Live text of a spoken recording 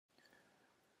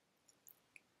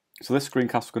So this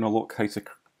screencast is going to look how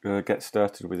to get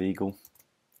started with Eagle.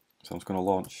 So I'm just going to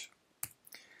launch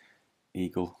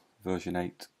Eagle version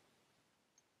 8.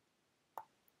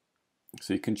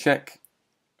 So you can check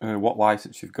what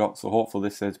license you've got. So hopefully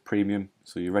this says premium.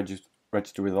 So you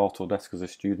register with Autodesk as a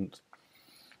student.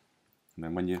 And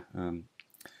then when you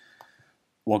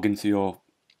log into your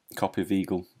copy of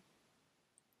Eagle,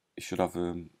 you should have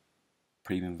a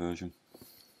premium version.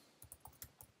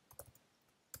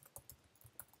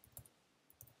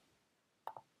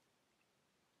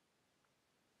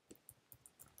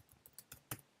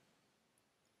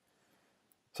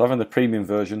 So having the premium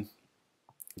version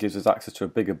gives us access to a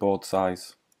bigger board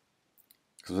size.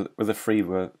 Because with a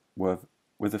freeware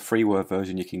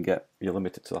version, you're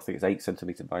limited to, I think it's 8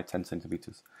 cm by 10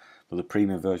 cm. But the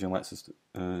premium version lets us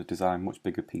design much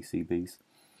bigger PCBs.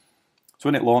 So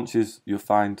when it launches, you'll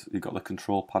find you've got the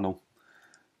control panel,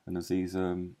 and there's these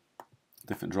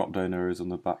different drop-down areas on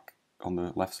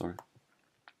the left. Sorry.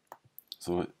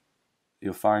 So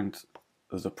you'll find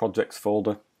there's a projects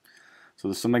folder. So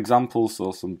there's some examples,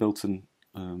 or some built-in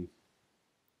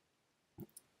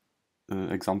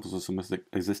examples of some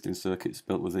existing circuits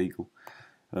built with Eagle.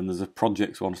 And there's a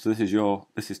projects one. So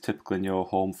this is typically in your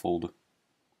home folder.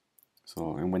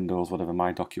 So in Windows, whatever,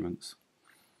 My Documents.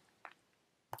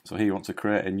 So here you want to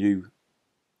create a new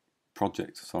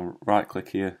project. So right click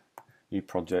here, new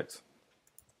project.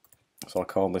 So I'll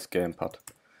call this gamepad.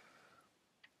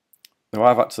 Now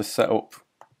I've actually set up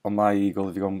on my Eagle,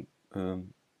 if you go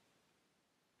on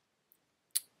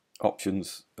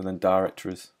options and then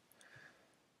directories,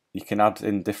 you can add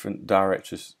in different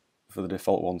directories for the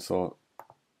default one. So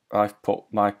I've put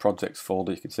my projects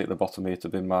folder, you can see at the bottom here, to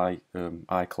be my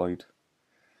iCloud.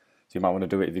 So you might want to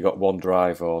do it if you've got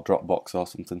OneDrive or Dropbox or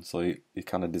something, so you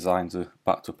kind of designs are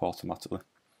backed up automatically.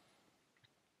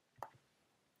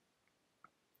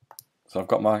 So I've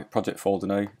got my project folder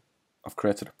now. I've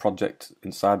created a project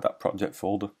inside that project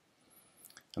folder.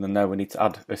 And then now we need to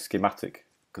add a schematic,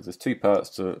 because there's two parts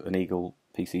to an Eagle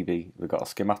PCB. We've got a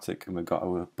schematic and we've got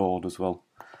our board as well.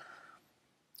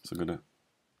 So I'm going to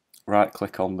right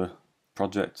click on the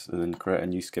project and then create a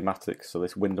new schematic. So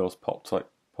this window's popped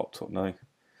up now.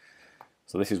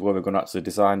 So this is where we're going to actually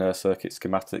design our circuit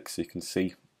schematic. So you can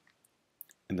see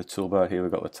in the toolbar here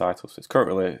we've got the title. So it's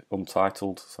currently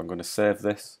untitled, so I'm going to save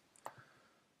this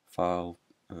file,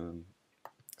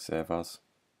 save as.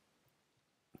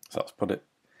 So let's put it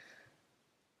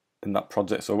in that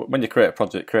project. So when you create a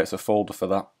project, it creates a folder for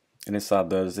that, and inside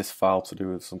there's this file to do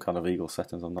with some kind of Eagle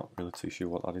settings. I'm not really too sure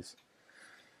what that is,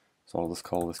 so I'll just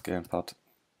call this gamepad.sch.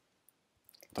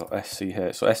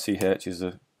 So SCH is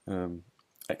a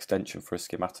extension for a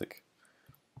schematic.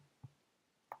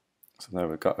 So now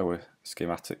we've got our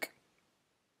schematic.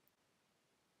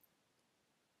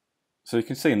 So you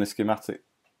can see in the schematic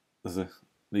there's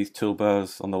these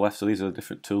toolbars on the left. So these are the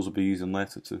different tools we'll be using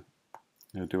later to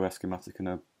do our schematic and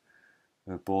our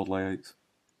board layout.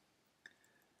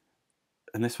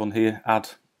 And this one here, add.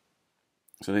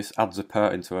 So this adds a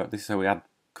part into it. This is how we add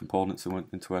components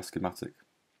into our schematic.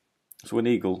 So in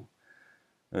Eagle,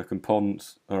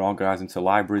 components are organised into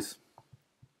libraries.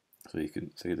 So you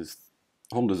can see there's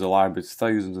hundreds of libraries,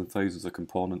 thousands and thousands of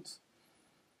components.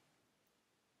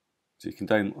 So you can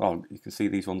you can see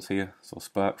these ones here. So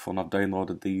SparkFun, I've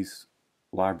downloaded these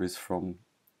libraries from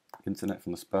the internet,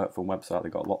 from the SparkFun website.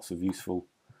 They've got lots of useful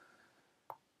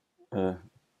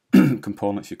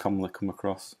components you commonly come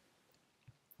across.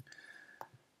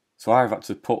 So I've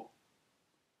actually put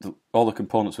all the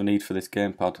components we need for this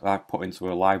gamepad. I've put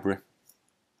into a library.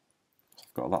 So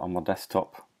I've got that on my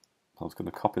desktop. I was going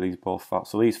to copy these both files.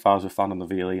 So these files were found on the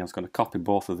VLE. I was going to copy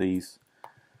both of these.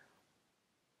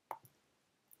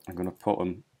 I'm going to put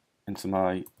them into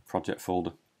my project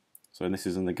folder. So this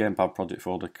is in the gamepad project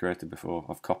folder created before.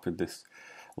 I've copied this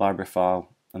library file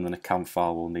and then a CAM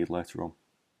file we'll need later on.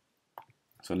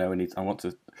 So now I want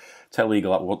to tell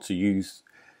Eagle that we want to use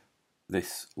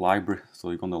this library. So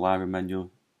you go on the library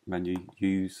menu,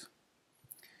 use.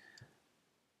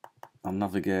 I'll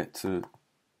navigate to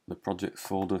the project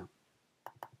folder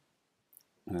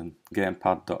and then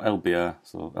gamepad.lbr.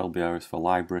 So LBR is for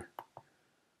library.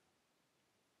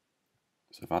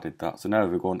 So I've added that. So now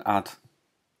we're going to add.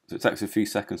 So it takes a few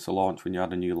seconds to launch when you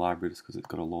add a new library, just because it's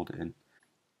got to load it in.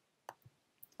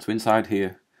 So inside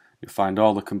here, you'll find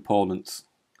all the components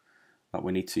that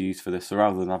we need to use for this. So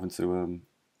rather than having to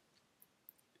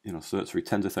search through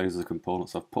tens of thousands of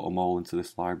components, I've put them all into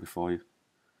this library for you.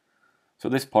 So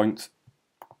at this point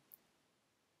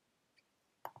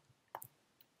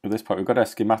we've got our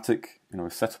schematic.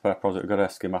 We've set up our project, we've got our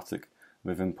schematic,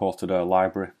 we've imported our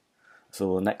library.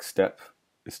 So the next step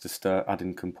is to start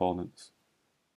adding components.